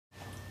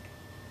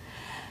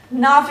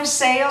novice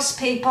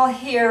salespeople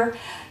hear,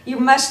 you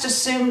must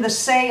assume the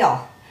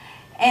sale.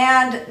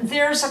 And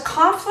there's a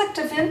conflict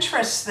of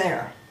interest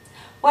there.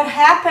 What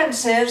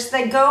happens is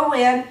they go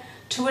in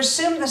to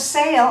assume the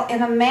sale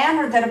in a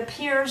manner that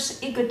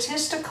appears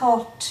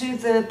egotistical to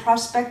the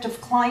prospective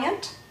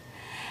client,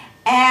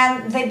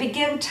 and they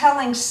begin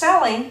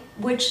selling,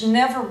 which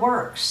never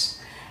works.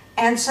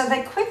 And so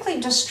they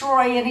quickly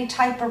destroy any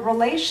type of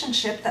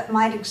relationship that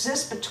might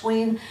exist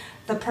between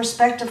the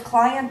prospective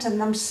client and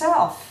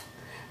themselves.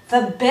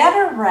 The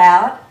better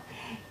route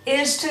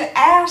is to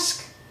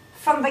ask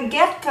from the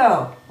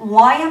get-go,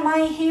 why am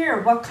I here?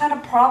 What kind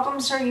of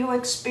problems are you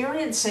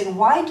experiencing?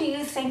 Why do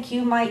you think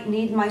you might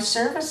need my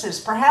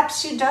services?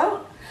 Perhaps you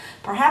don't.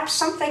 Perhaps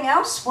something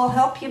else will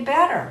help you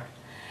better.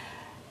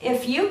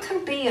 If you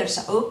can be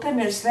as open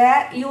as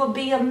that, you will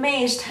be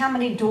amazed how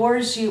many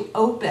doors you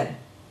open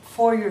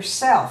for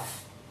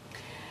yourself.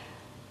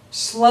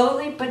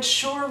 Slowly but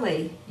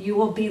surely, you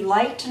will be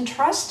liked and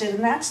trusted,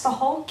 and that's the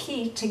whole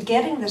key to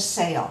getting the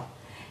sale.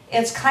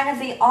 It's kind of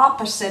the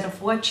opposite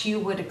of what you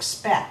would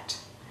expect.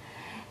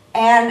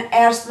 And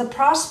as the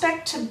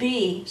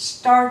prospect-to-be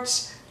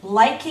starts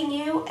liking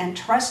you and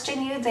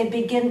trusting you, they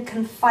begin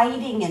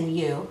confiding in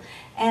you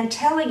and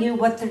telling you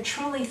what they're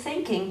truly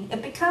thinking.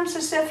 It becomes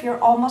as if you're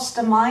almost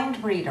a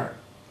mind reader.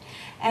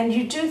 And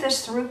you do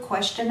this through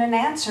question and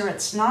answer.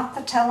 It's not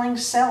the telling,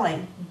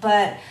 selling,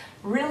 but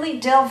really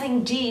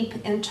delving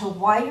deep into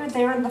why you're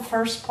there in the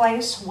first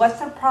place, what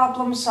their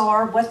problems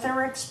are, what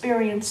they're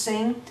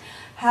experiencing,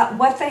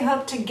 what they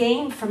hope to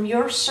gain from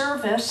your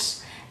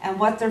service, and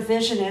what their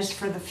vision is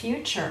for the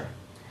future.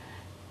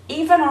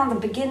 Even on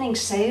the beginning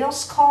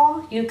sales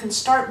call, you can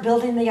start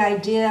building the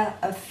idea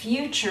of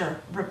future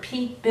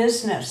repeat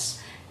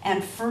business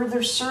and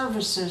further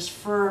services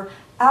for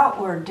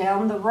outward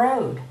down the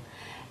road.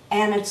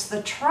 And it's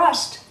the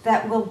trust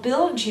that will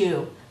build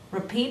you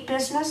repeat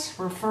business,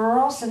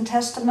 referrals, and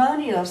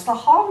testimonials, the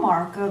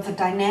hallmark of a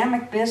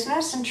dynamic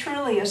business and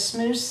truly a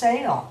smooth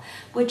sale,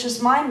 which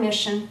is my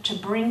mission to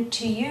bring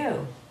to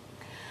you.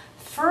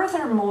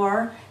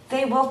 Furthermore,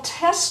 they will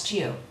test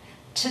you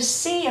to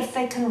see if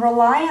they can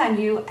rely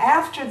on you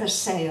after the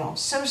sale.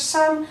 So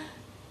some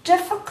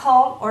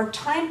difficult or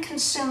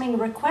time-consuming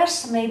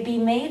requests may be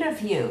made of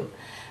you.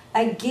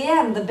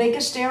 Again, the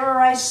biggest error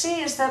I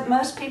see is that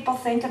most people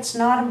think it's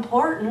not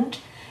important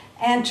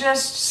and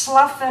just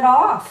slough it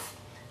off,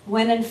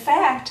 when in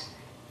fact,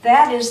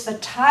 that is the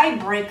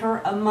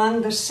tiebreaker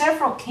among the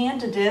several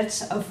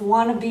candidates of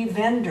wannabe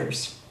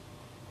vendors.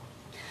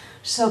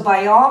 So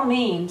by all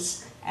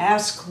means,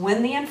 ask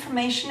when the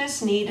information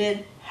is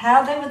needed,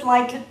 how they would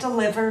like it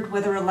delivered,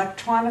 whether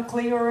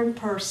electronically or in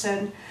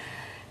person,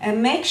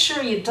 and make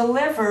sure you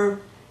deliver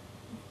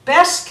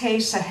best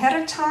case ahead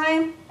of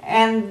time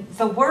and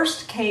the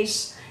worst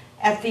case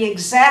at the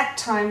exact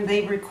time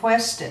they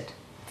requested.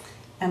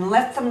 And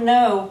let them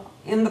know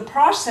in the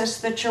process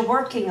that you're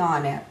working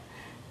on it.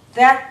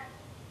 That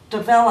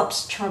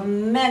develops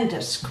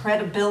tremendous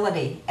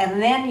credibility,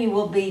 and then you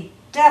will be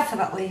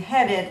definitely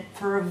headed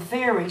for a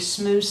very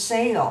smooth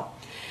sale.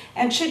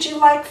 And should you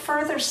like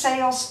further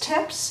sales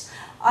tips,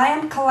 I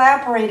am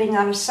collaborating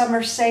on a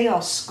summer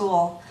sales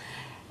school.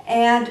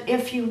 And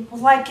if you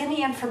would like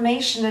any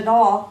information at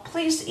all,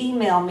 please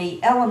email me,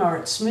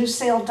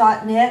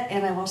 Eleanor@smoothsale.net,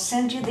 and I will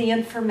send you the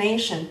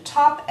information.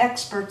 Top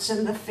experts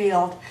in the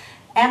field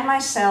and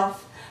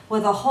myself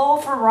with a whole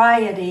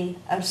variety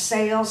of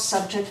sales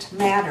subject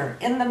matter.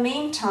 In the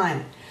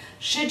meantime,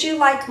 should you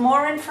like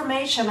more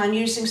information on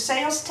using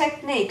sales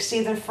techniques,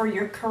 either for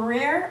your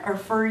career or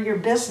for your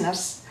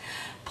business,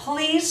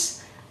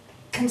 please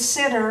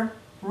consider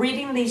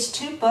reading these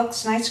two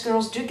books, Nice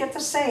Girls Do Get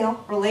the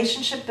Sale,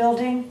 Relationship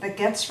Building That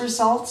Gets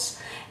Results,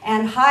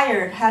 and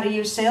Hired, How to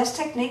Use Sales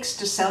Techniques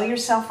to Sell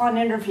Yourself on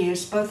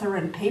Interviews. Both are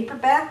in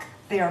paperback,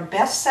 they are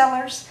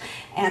bestsellers,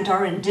 and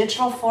are in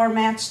digital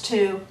formats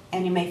too,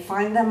 and you may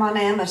find them on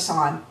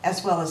Amazon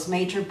as well as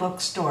major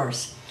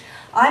bookstores.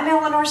 I'm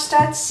Eleanor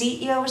Stutz,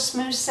 CEO of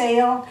Smooth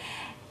Sale,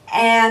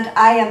 and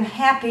I am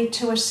happy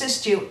to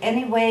assist you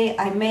any way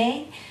I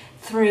may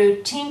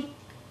through team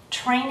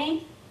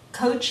training,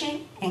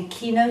 coaching, and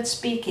keynote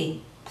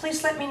speaking.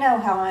 Please let me know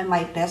how I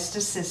might best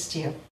assist you.